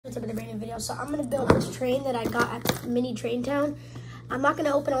What's up with a brand new video? So I'm gonna build this train that I got at the mini train town. I'm not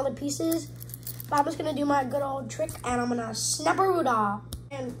gonna open all the pieces, but I'm just gonna do my good old trick and I'm gonna snap a Rudolph.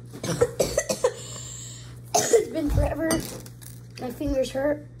 And it's been forever. My fingers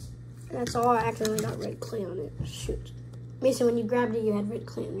hurt. And that's all. I accidentally got red clay on it. Shoot. Mason, when you grabbed it, you had red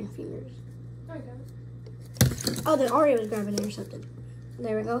clay on your fingers. There we go. Oh, then Aria was grabbing it or something.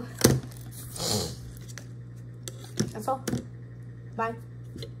 There we go. That's all. Bye.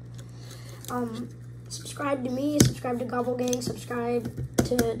 Subscribe to me, subscribe to Gobble Gang, subscribe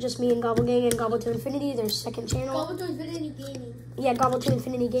to just me and Gobble Gang and Gobble to Infinity, their second channel. Gobble to Infinity Gaming. Yeah, Gobble to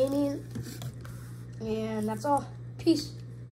Infinity Gaming. And that's all. Peace.